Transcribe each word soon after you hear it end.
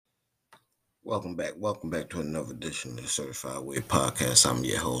Welcome back to another edition of the Certified Way Podcast. I'm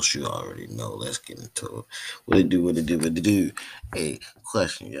your host. You already know. Let's get into it. What it do? What it do? What it do? Hey,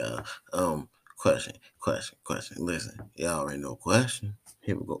 question, y'all. Question. Listen, y'all already know question.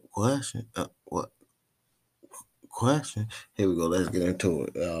 Here we go. Question. What? Question. Here we go. Let's get into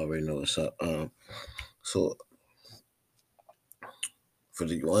it. Y'all already know what's up. So for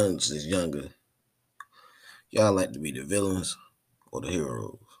the ones that's younger, y'all like to be the villains or the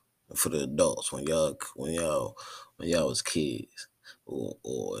heroes. And for the adults, when y'all was kids, or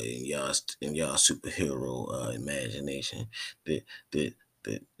in y'all superhero imagination, that that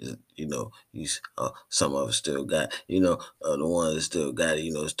some of us still got, the ones that still got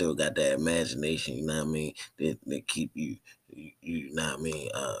it, still got that imagination, you know what I mean, that keep you know what I mean,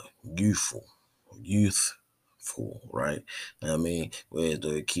 youthful, youthful, right? I mean, whereas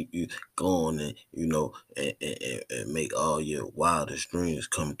though it keep you going, and and make all your wildest dreams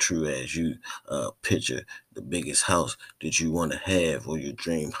come true, as you picture the biggest house that you want to have, or your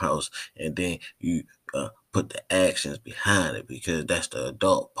dream house, and then you put the actions behind it, because that's the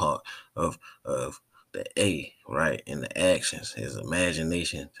adult part of the A, right? And the actions, his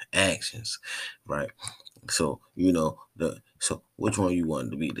imagination, actions, right? So so which one you want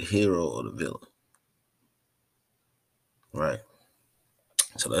to be, the hero or the villain, right?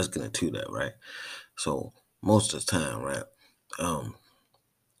 So let's get into that, right? So most of the time, right, um,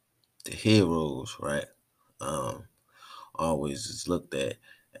 the heroes, right, um, always is looked at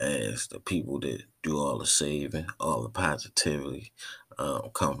as the people that do all the saving, all the positivity,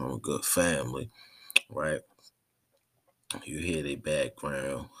 come from a good family, right? You hear their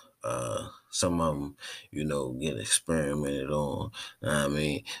background. Some of them, get experimented on. I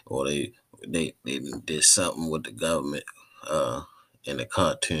mean, or they did something with the government, uh, in the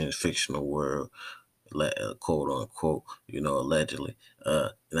cartoon fictional world, quote unquote, allegedly. You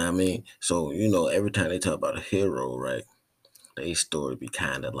know what I mean? So, every time they talk about a hero, right, they story be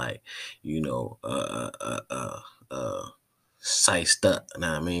kind of like, you know, uh, uh, uh, uh, sized up, you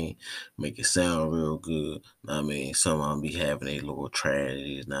know what I mean? Make it sound real good, you know what I mean? Some of them be having a little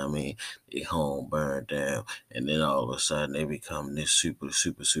tragedies, you know what I mean? Their home burned down, and then all of a sudden they become this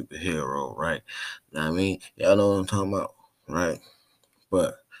superhero, right? You know what I mean? Y'all know what I'm talking about, right?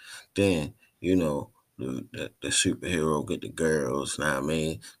 But then, the superhero get the girls, know what I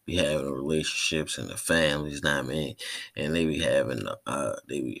mean? Be having relationships and the families, know what I mean? And they be having,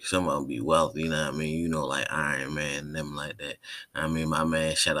 some of them be wealthy, know what I mean? Like Iron Man and them like that. I mean, my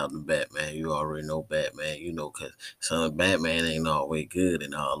man, shout out to Batman. You already know Batman, because some of Batman ain't always good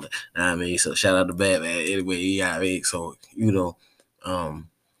and all that. Know what I mean? So shout out to Batman. Anyway, yeah, I mean, so, um,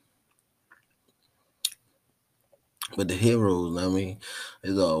 but the heroes, know what I mean,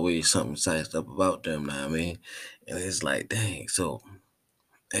 there's always something sized up about them, know what I mean? And it's like, dang, so,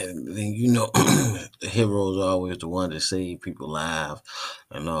 and then, the heroes are always the one that save people lives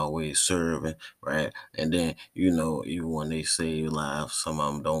and always serving, right? And then, even when they save lives, some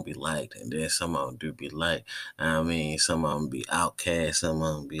of them don't be liked, and then some of them do be liked. I mean, some of them be outcast, some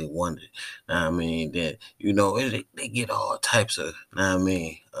of them be wanted. I mean, that, they get all types of, know what I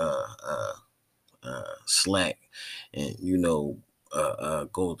mean, slack, and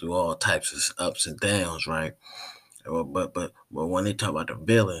go through all types of ups and downs, right? But when they talk about the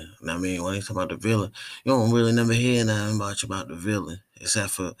villain, I mean, when they talk about the villain, you don't really never hear nothing much about the villain,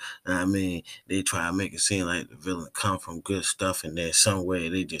 except for, I mean, they try to make it seem like the villain come from good stuff, and then some way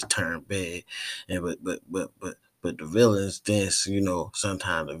they just turn bad, and but the villains, then,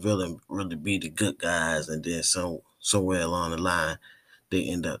 sometimes the villain really be the good guys, and then somewhere along the line they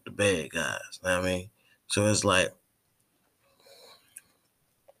end up the bad guys. Know what I mean? So it's like,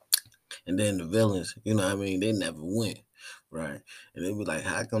 and then the villains, what I mean, they never win, right? And they be like,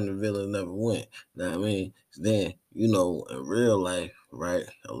 how come the villain never win? Know what I mean? Then, in real life, right,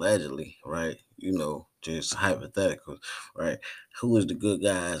 allegedly, right, just hypothetical, right? Who is the good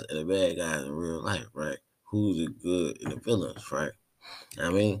guys and the bad guys in real life, right? Who's the good and the villains, right? I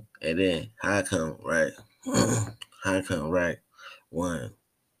mean, and then how come, right? How come, right? When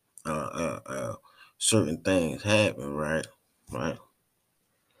certain things happen, right? Right?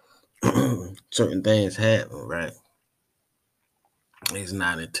 Certain things happen, right? It's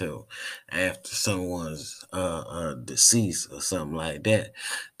not until after someone's deceased or something like that,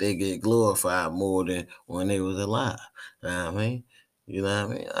 they get glorified more than when they was alive. You know what I mean? You know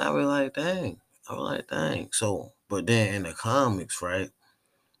what I mean? I be like, dang. I be like, dang. So, but then in the comics, right?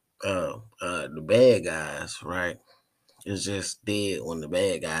 The bad guys, right? It's just dead when the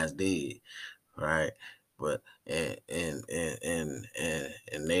bad guys dead, right? but and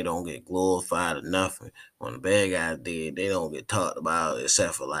they don't get glorified enough. When the bad guys did, they don't get talked about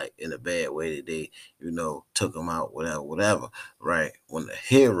except for like in a bad way that they, took them out, whatever, right? When the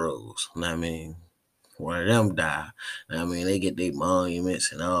heroes, you know what I mean, one of them die. I mean, they get their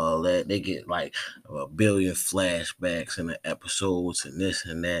monuments and all that. They get like a billion flashbacks in the episodes and this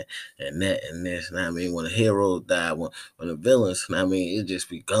and that and that and this. And I mean, when the heroes die, when the villains, I mean, it just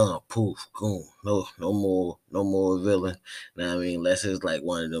be gone, poof, boom, no more villain. I mean, unless it's like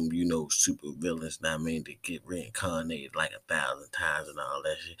one of them, super villains. I mean, they get reincarnated like 1,000 times and all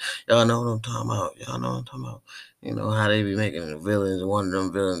that shit. Y'all know what I'm talking about. Y'all know what I'm talking about. You know how they be making the villains, one of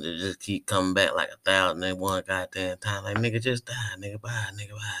them villains that just keep coming back like 1,001 goddamn time. Like, nigga, just die, nigga, bye,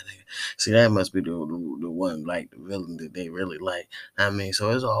 nigga, bye, nigga. See, that must be the one, like, the villain that they really like. I mean, so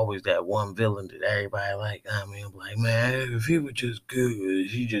it's always that one villain that everybody like. I mean, I'm like, man, if he was just good,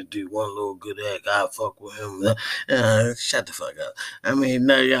 if he just did one little good act, I'd fuck with him. Shut the fuck up. I mean,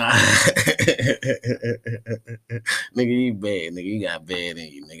 no, y'all. Nigga, you bad, nigga. You got bad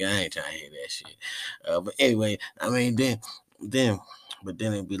in you, nigga. I ain't trying to hear that shit. But anyway, I mean, but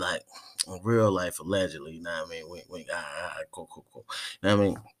then it'd be like in real life, allegedly. You know what I mean? Cool. You know what I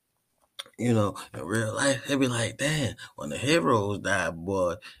mean? In real life, they'd be like, damn, when the heroes die,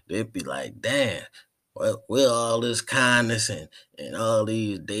 boy, they'd be like, damn, well, with all this kindness and all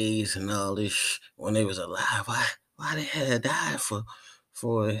these days and all this when they was alive, why they had to die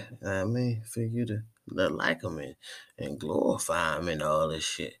I mean, for you to like them and glorify them and all this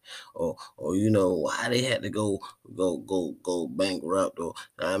shit, or why they had to go bankrupt, or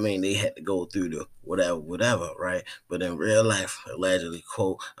I mean they had to go through the whatever, right? But in real life, allegedly,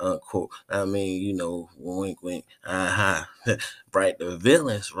 quote unquote, I mean, wink wink, aha, right? The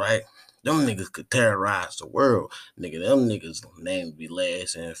villains, right? Them niggas could terrorize the world. Nigga, them niggas' names be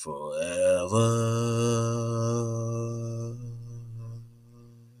lasting forever.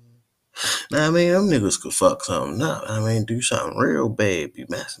 Now, I mean, them niggas could fuck something up. I mean, do something real bad, be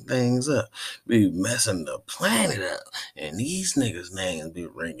messing things up, be messing the planet up. And these niggas' names be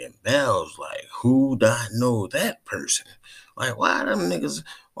ringing bells like, who do I know that person? Like, why them niggas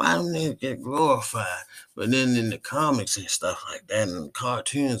get glorified? But then in the comics and stuff like that, and the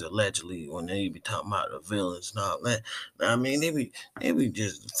cartoons, allegedly, when they be talking about the villains and all that, I mean, they be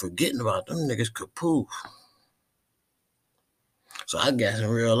just forgetting about them niggas kapoo. So I guess in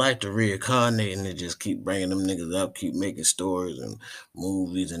real life, to reincarnate and just keep bringing them niggas up, keep making stories and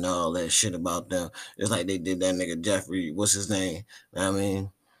movies and all that shit about them. It's like they did that nigga Jeffrey, what's his name? I mean,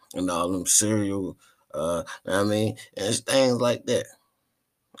 and all them serial, I mean, and it's things like that.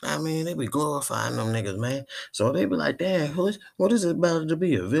 I mean, they be glorifying them niggas, man. So they be like, damn, what is it about to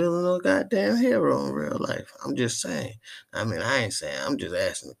be a villain or a goddamn hero in real life? I'm just saying. I mean, I ain't saying, I'm just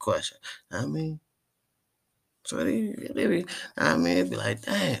asking the question. I mean, so they be, I mean, it be like,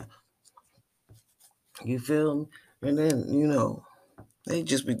 damn, you feel me? And then, they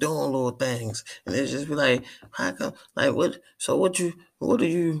just be doing little things. And they just be like, how come, like, what are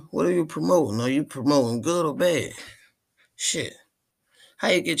you promoting? Are you promoting good or bad? Shit. How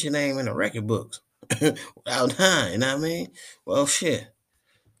you get your name in the record books without dying, you know what I mean? Well, shit.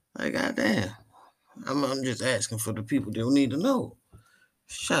 Like, goddamn. I'm just asking for the people that need to know.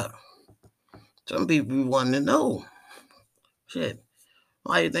 Shut up. Some people be wanting to know. Shit.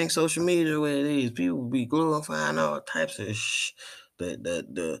 Why you think social media the way it is? People be glorifying all types of know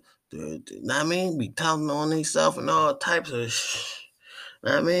what I mean? Be talking on themselves and all types of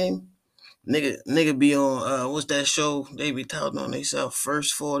know what I mean? Nigga be on what's that show? They be talking on themselves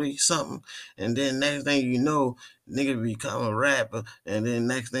first 40 something, and then next thing you know, nigga become a rapper, and then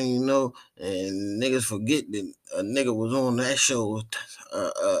next thing you know, and niggas forget that a nigga was on that show,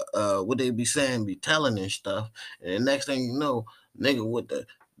 what they be saying, be telling and stuff, and the next thing you know, nigga with the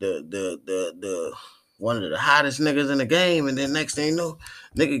one of the hottest niggas in the game, and then next thing you know,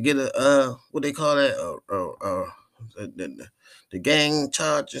 nigga get a what they call that the gang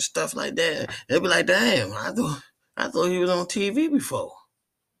charge and stuff like that. They'll be like, damn, I thought he was on TV before.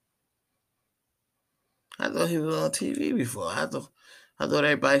 I thought he was on TV before. I thought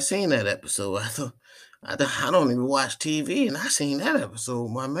everybody seen that episode. I don't even watch TV, and I seen that episode,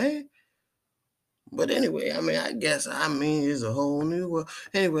 my man. But anyway, I mean, it's a whole new world.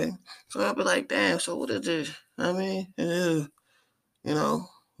 Anyway, so I'll be like, damn, so what is this? I mean,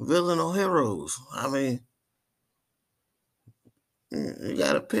 villain or heroes. I mean, you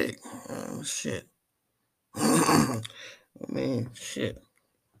gotta pick. Shit. I mean, shit.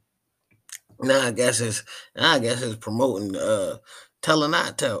 Now I guess it's promoting tell and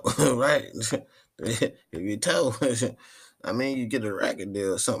not tell, right? If you tell, I mean you get a record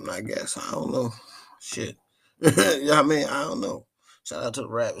deal or something, I guess. I don't know. Shit. Yeah, I mean, I don't know. Shout out to the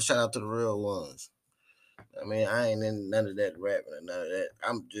rap. Shout out to the real ones. I mean, I ain't in none of that rapping and none of that.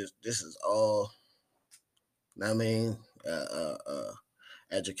 I'm just. This is all. I mean, uh, uh, uh,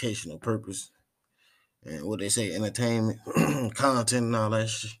 educational purpose and what they say, entertainment, content, and all that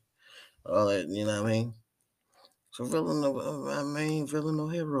shit. All that. You know what I mean? So villain, I mean, villain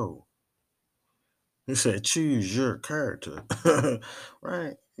or hero. He said, choose your character,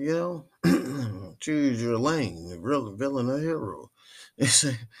 right? You know, choose your lane, the real villain or hero. He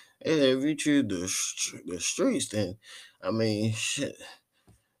said, hey, if you choose the streets, then I mean, shit,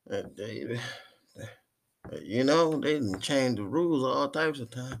 they, you know, they didn't change the rules all types of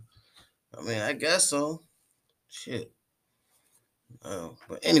time. I mean, I guess so. Shit.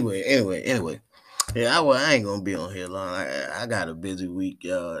 But anyway. Yeah, I ain't gonna be on here long. I got a busy week,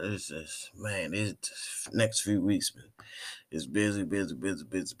 y'all. It's just, man, this next few weeks, man. It's busy.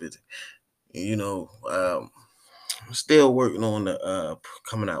 You know, I'm still working on the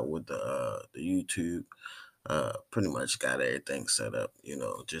coming out with the YouTube. Pretty much got everything set up. You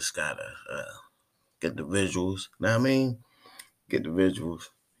know, just gotta get the visuals. Know what I mean? Get the visuals.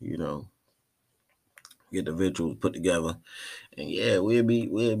 You know, get the visuals put together, and yeah, we'll be,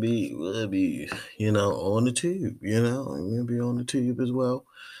 you know, on the tube. You know, and we'll be on the tube as well.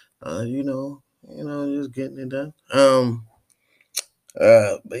 Just getting it done.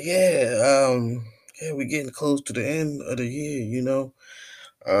 But yeah, yeah, we're getting close to the end of the year, you know.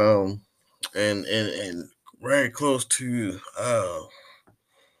 Um, and very close to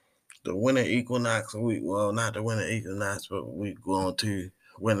the winter equinox. Well, not the winter equinox, but we going to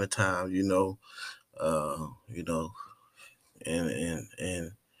winter time, you know. You know, and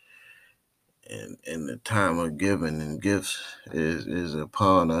and and and the time of giving and gifts is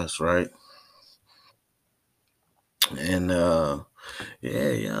upon us, right? And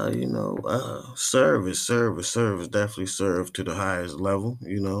yeah, you know, service, definitely serve to the highest level,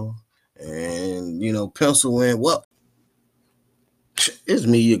 you know. And, you know, pencil in, well, it's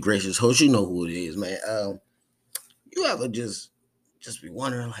me, your gracious host. You know who it is, man. You ever just be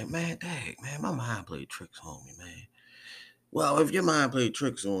wondering, like, man, dang, man, my mind played tricks on me, man. Well, if your mind played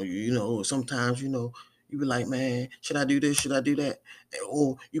tricks on you, you know, sometimes, you know, you be like, man, should I do this? Should I do that?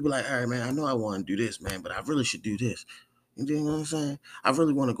 Or you be like, all right, man, I know I want to do this, man, but I really should do this. You know what I'm saying? I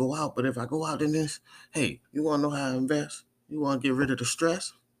really want to go out, but if I go out in this, hey, you want to know how to invest? You want to get rid of the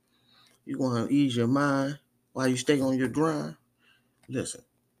stress? You want to ease your mind while you stay on your grind? Listen,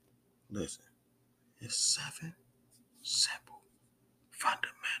 listen. It's 7 simple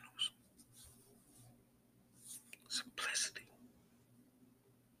fundamentals. Simplicity.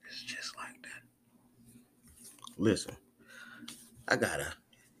 It's just like that. Listen, I got a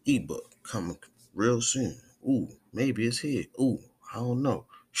ebook coming real soon. Ooh, maybe it's here. Ooh, I don't know.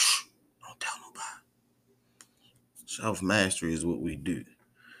 Shh, don't tell nobody. Self mastery is what we do.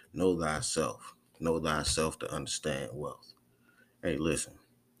 Know thyself. Know thyself to understand wealth. Hey, listen.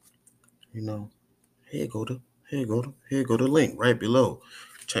 You know, here go the link right below.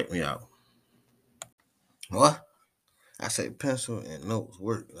 Check me out. What? I say pencil and notes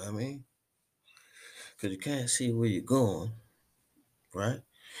work. You know what I mean, because you can't see where you're going, right?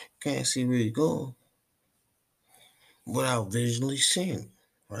 Can't see where you're going without visually seeing it,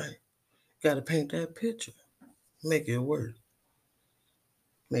 right? Got to paint that picture, make it work,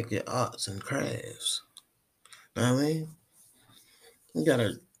 make it arts and crafts. Know what I mean, you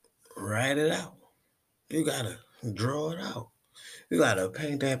gotta write it out. You gotta draw it out. You gotta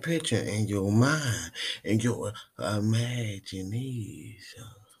paint that picture in your mind, in your imagination,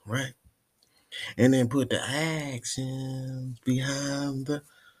 right? And then put the actions behind the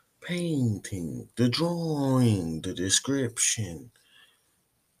painting, the drawing, the description,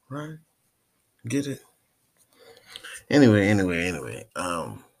 right? Get it? Anyway.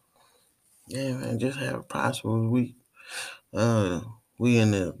 Yeah, man, just have a prosperous week. Uh, we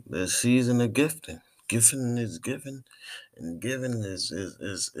in the season of gifting. Gifting is giving, and giving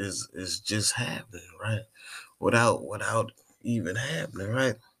is just happening, right? Without even happening,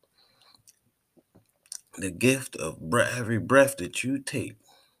 right? The gift of every breath that you take,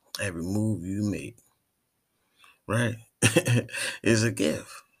 every move you make, right, is a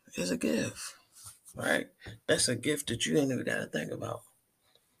gift. Is a gift, right? That's a gift that you ain't even got to think about.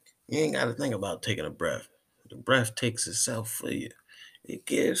 You ain't got to think about taking a breath. The breath takes itself for you. It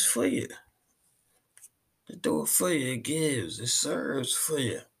gives for you. It do it for you. It gives. It serves for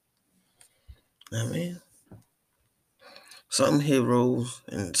you. I mean, some heroes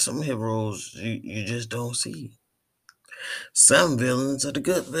you just don't see. Some villains are the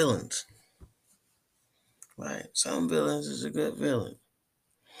good villains, right? Some villains is a good villain.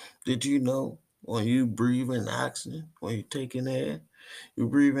 Did you know When you breathing oxygen, when you taking air, you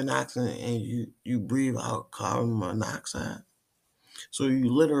breathing oxygen and you breathe out carbon monoxide. So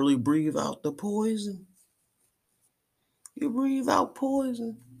you literally breathe out the poison. You breathe out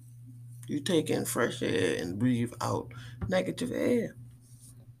poison. You take in fresh air and breathe out negative air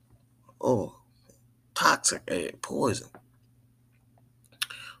or toxic air, poison,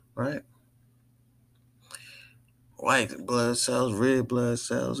 right? White blood cells, red blood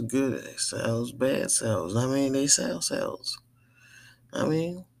cells, good cells, bad cells. I mean, they cells. I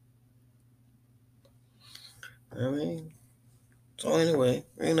mean, I mean. So anyway,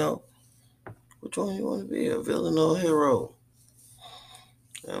 which one you want to be, a villain or a hero?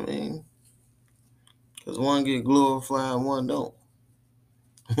 I mean, because one get glorified and one don't.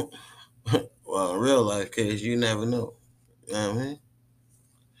 Well, in real life case, you never know. You know what I mean?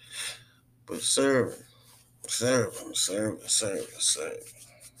 But serving. Serving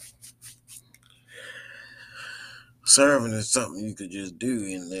is something you could just do,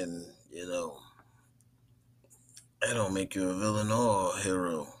 and then, that don't make you a villain or a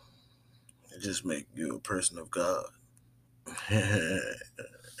hero. It just make you a person of God.